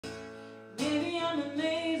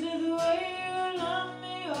amazed at the way you love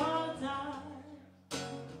me all the time.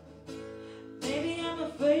 Maybe I'm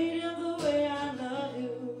afraid of the way I love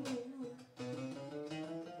you.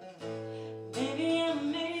 Maybe I'm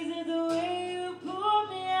amazed at the way you pull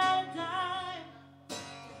me out of time,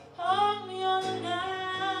 hold me all the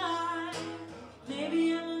night.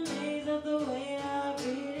 Maybe I'm amazed at the way I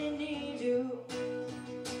really need you.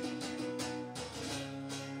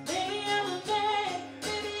 Maybe I'm a man,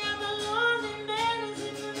 maybe I'm a lonely man who's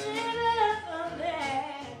in the middle of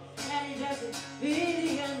something and he doesn't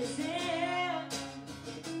really understand.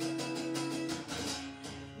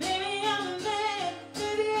 Maybe I'm a man,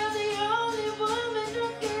 maybe I'm the only woman who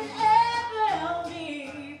can ever help me.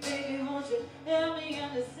 Baby, won't you help me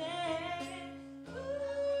understand?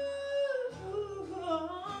 Ooh,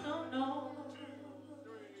 oh, no, no.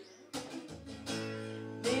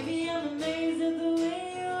 Maybe I'm amazed at the way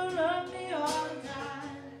you love me all the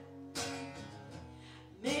time.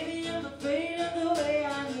 Maybe I'm afraid of the way I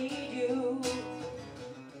need you.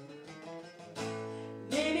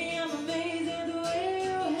 Maybe I'm amazed at the way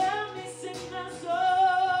you help me sing my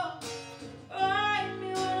soul, right me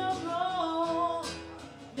when I'm wrong.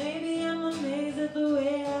 Maybe I'm amazed at the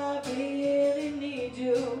way I really need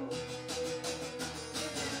you.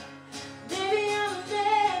 Maybe I'm a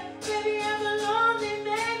man, maybe I'm a lonely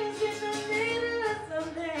man who's in the middle of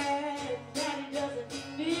something that he doesn't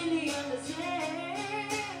really understand.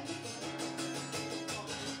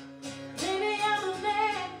 Maybe I'm a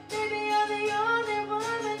man, maybe I'm the only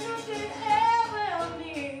woman who can ever help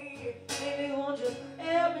me. Baby, won't you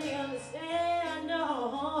help me understand?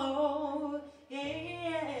 No,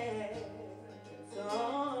 yeah, so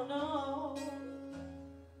no.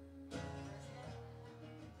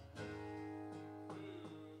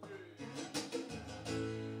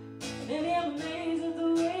 Maybe I'm amazed at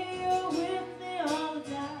the way you're with me all the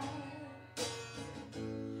time.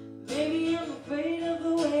 Maybe I'm afraid of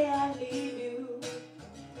the way I leave you.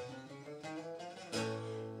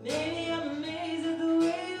 Maybe I'm amazed at the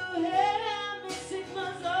way you help me sing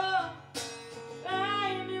my soul,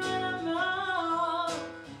 right me when I'm wrong.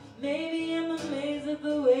 Maybe I'm amazed at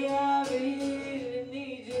the way I really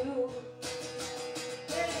need you.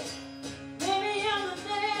 Maybe I'm a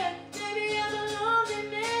man, maybe I'm a lonely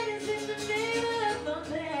man who's in the middle of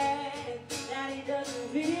something that he doesn't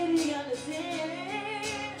really